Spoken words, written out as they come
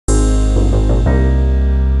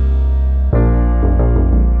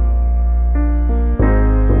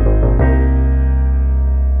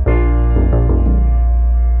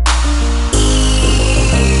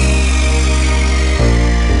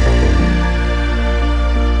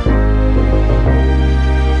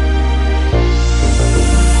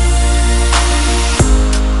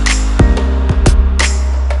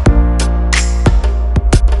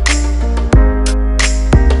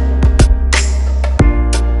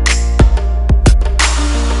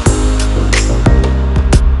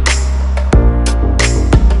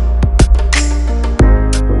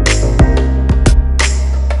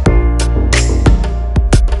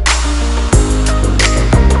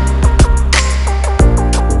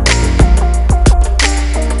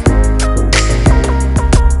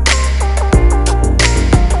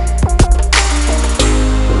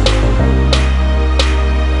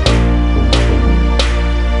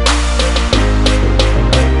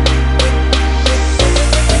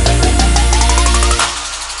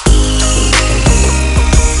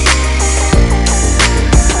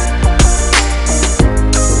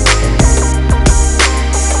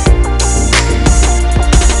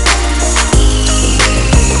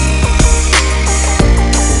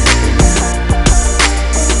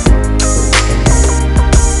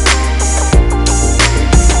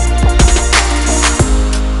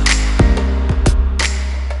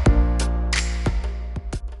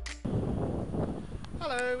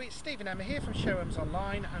Hello, it's Steve and Emma here from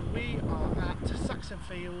Showhomesonline, and we are at Saxon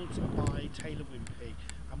Fields by Taylor Wimpey,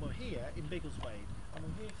 and we're here in Biggleswade, and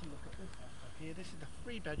we're here to look at this house up here. This is the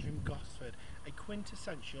 3-bedroom Gosford, a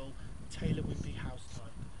quintessential Taylor Wimpey house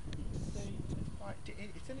type. You can see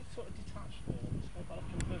it's in its sort of detached form. They've got a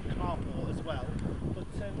converted carport as well, but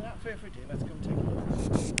without further ado, let's go and take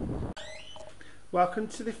a look. Welcome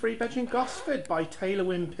to the 3-bedroom Gosford by Taylor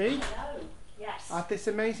Wimpey. Hello. Yes. At this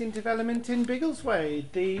amazing development in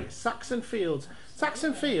Biggleswade, the Saxon Fields.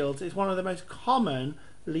 Saxon Fields is one of the most commonly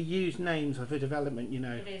used names of a development, you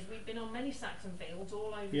know. It is. We've been on many Saxon Fields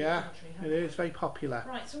all over Yeah, the country. it is very popular.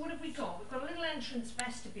 Right, so what have we got? We've got a little entrance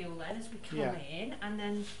vestibule then as we come in, and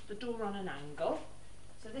then the door on an angle.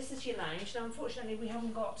 So this is your lounge. Now unfortunately we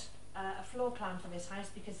haven't got a floor plan for this house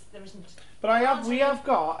because there isn't. But we have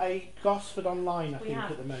got a Gosford online, I think,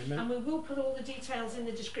 at the moment. And we will put all the details in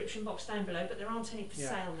the description box down below, but there aren't any for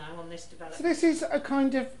sale now on this development. So this is a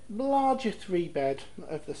kind of larger 3-bed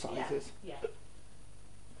of the sizes. Yeah.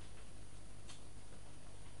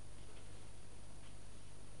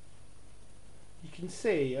 You can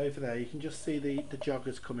see over there, you can just see the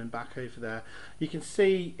joggers coming back over there. You can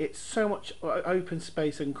see it's so much open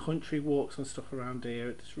space and country walks and stuff around here.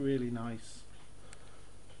 It's really nice.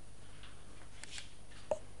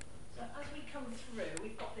 So as we come through,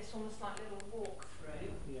 we've got this almost like little walk through,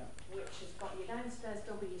 which has got your downstairs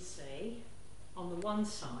WC on the one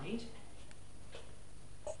side.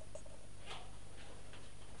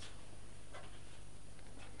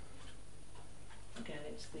 Again,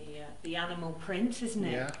 it's the animal print, isn't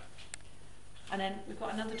it? Yeah. And then we've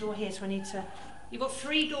got another door here, so I need to. You've got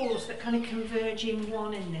 3 doors that kind of converge in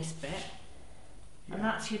one in this bit, and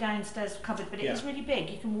that's your downstairs cupboard. But it is really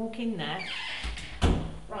big. You can walk in there.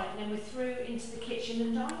 Right, and then we're through into the kitchen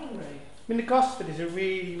and dining room. I mean, the Gosford is a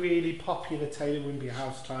really, really popular Taylor Wimpey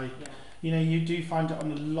house type. Yeah. You know, you do find it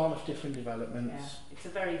on a lot of different developments. Yeah. It's a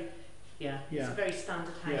very, it's a very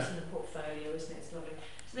standard house in the portfolio, isn't it? It's lovely.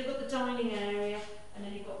 So they've got the dining area, and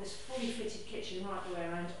then you've got this fully fitted kitchen right the way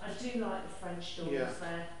around. I do like the French doors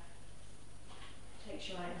there. Takes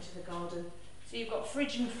you out into the garden. So you've got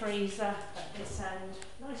fridge and freezer at this end.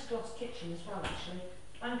 Nice glass kitchen as well, actually.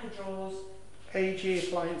 Bank of drawers. AG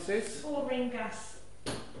appliances. 4-ring gas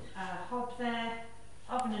hob there.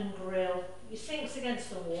 Oven and grill. Your sink's against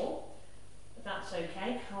the wall, but that's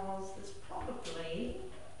okay because there's probably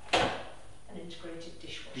an integrated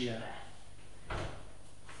dishwasher there.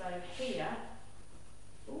 So here,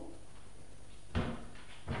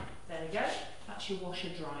 there we go, that's your washer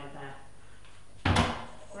dryer there.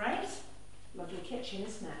 Great, lovely kitchen,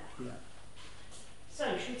 isn't it? Yeah.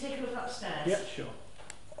 So, should we take a look upstairs? Yeah, sure.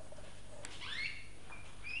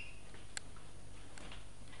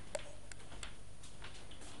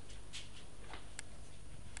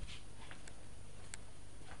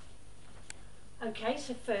 Okay,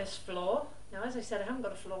 so first floor. Now, as I said, I haven't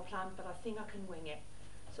got a floor plan, but I think I can wing it.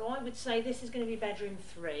 So I would say this is going to be bedroom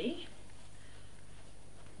 3.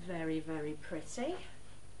 Very, very pretty. So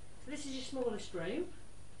this is your smallest room.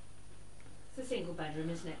 It's a single bedroom,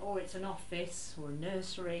 isn't it? Or it's an office, or a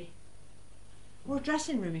nursery, or a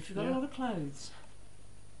dressing room if you've got a lot of clothes.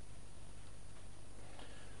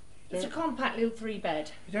 It's a compact little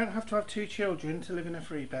 3-bed. You don't have to have 2 children to live in a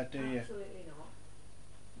 3-bed, do you? Absolutely not.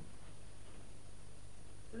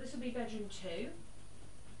 So this will be bedroom 2,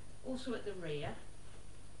 also at the rear.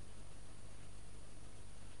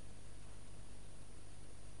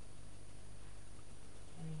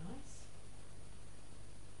 Very nice.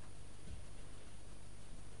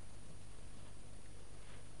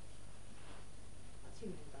 That's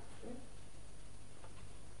your main bathroom.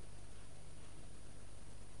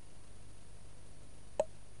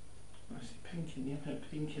 I see pink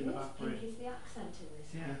in the bathroom. Pink is the accent in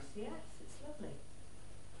this house. Yes, it's lovely.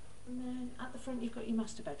 And then at the front you've got your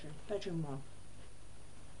master bedroom, bedroom 1.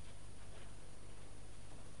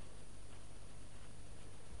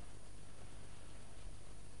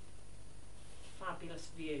 Fabulous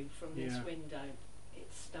view from this window.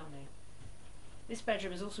 It's stunning. This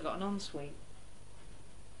bedroom has also got an ensuite.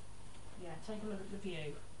 Yeah, take a look at the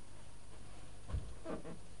view.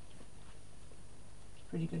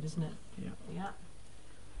 Pretty good, isn't it? Yeah. Yeah.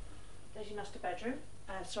 There's your master bedroom.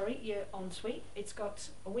 Sorry, your ensuite. It's got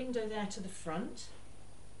a window there to the front,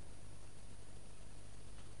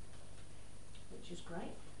 which is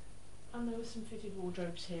great. And there were some fitted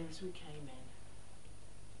wardrobes here as we came in.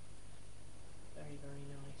 Very, very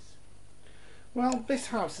nice. Well, this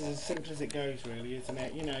house is as simple as it goes, really, isn't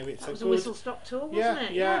it? You know, it's a whistle-stop tour, wasn't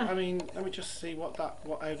it? Yeah. I mean, let me just see what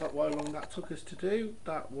long that took us to do.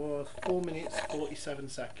 That was 4 minutes 47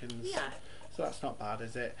 seconds. Yeah. So that's not bad,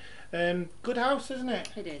 is it? Good house, isn't it?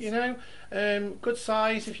 It is. You know, good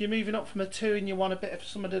size. If you're moving up from a 2 and you want a bit of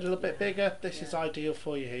something a little bit bigger, this is ideal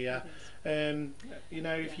for you here. You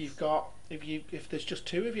know, if you've got, if there's just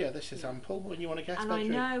 2 of you, this is ample when you want a guest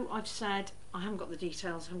bedroom. And I know I've said I haven't got the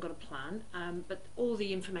details, I haven't got a plan, but all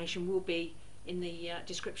the information will be in the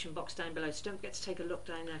description box down below, so don't forget to take a look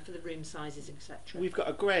down there for the room sizes, etc. We've got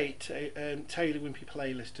a great Taylor Wimpey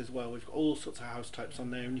playlist as well. We've got all sorts of house types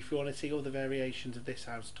on there, and if you want to see all the variations of this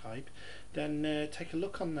house type, then take a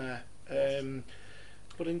look on there.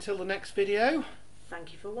 But until the next video,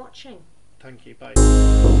 thank you for watching. Thank you, bye.